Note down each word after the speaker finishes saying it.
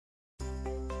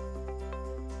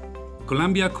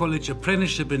Columbia College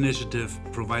Apprenticeship Initiative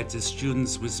provides its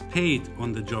students with paid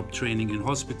on-the-job training in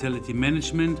hospitality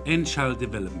management and child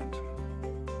development.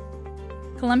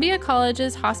 Columbia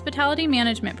College's Hospitality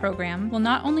Management program will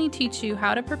not only teach you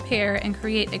how to prepare and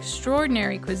create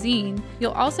extraordinary cuisine,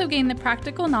 you'll also gain the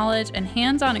practical knowledge and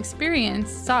hands-on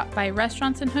experience sought by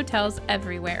restaurants and hotels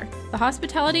everywhere. The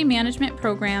Hospitality Management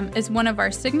program is one of our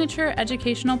signature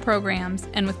educational programs,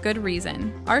 and with good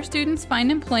reason. Our students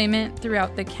find employment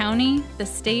throughout the county, the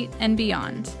state, and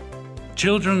beyond.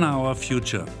 Children are our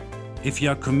future. If you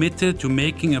are committed to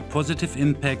making a positive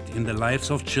impact in the lives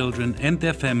of children and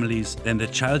their families, then the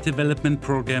Child Development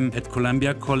Program at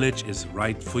Columbia College is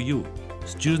right for you.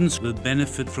 Students will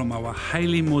benefit from our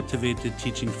highly motivated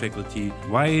teaching faculty,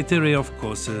 wide array of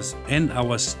courses, and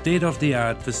our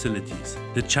state-of-the-art facilities.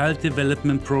 The Child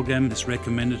Development Program is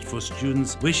recommended for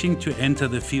students wishing to enter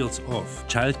the fields of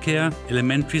childcare,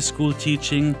 elementary school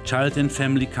teaching, child and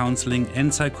family counseling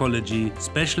and psychology,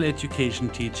 special education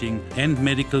teaching, and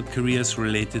medical careers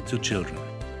related to children.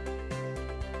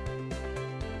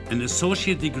 An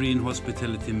associate degree in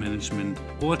hospitality management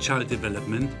or child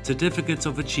development, certificates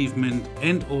of achievement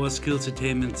and/or skills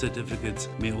attainment certificates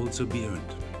may also be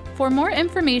earned. For more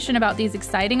information about these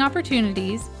exciting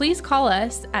opportunities, please call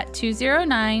us at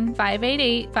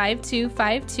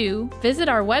 209-588-5252, visit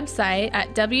our website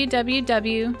at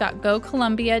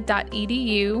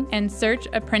www.gocolumbia.edu and search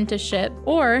Apprenticeship,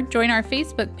 or join our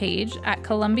Facebook page at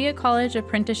Columbia College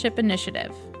Apprenticeship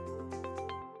Initiative.